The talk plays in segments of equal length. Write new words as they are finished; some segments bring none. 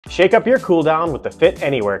Shake up your cool down with the Fit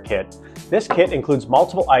Anywhere kit. This kit includes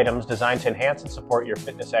multiple items designed to enhance and support your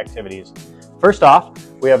fitness activities. First off,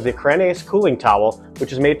 we have the Cranes cooling towel,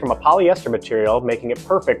 which is made from a polyester material, making it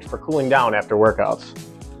perfect for cooling down after workouts.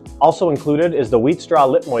 Also included is the Wheat Straw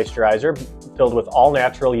Lip Moisturizer, filled with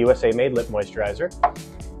all-natural USA-made lip moisturizer.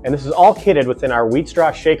 And this is all kitted within our Wheat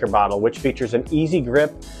Straw shaker bottle, which features an easy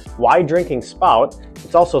grip, wide drinking spout.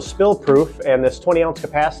 It's also spill-proof, and this 20-ounce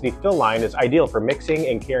capacity fill line is ideal for mixing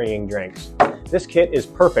and carrying drinks. This kit is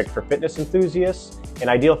perfect for fitness enthusiasts and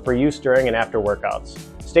ideal for use during and after workouts.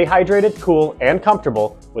 Stay hydrated, cool, and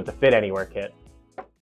comfortable with the Fit Anywhere kit.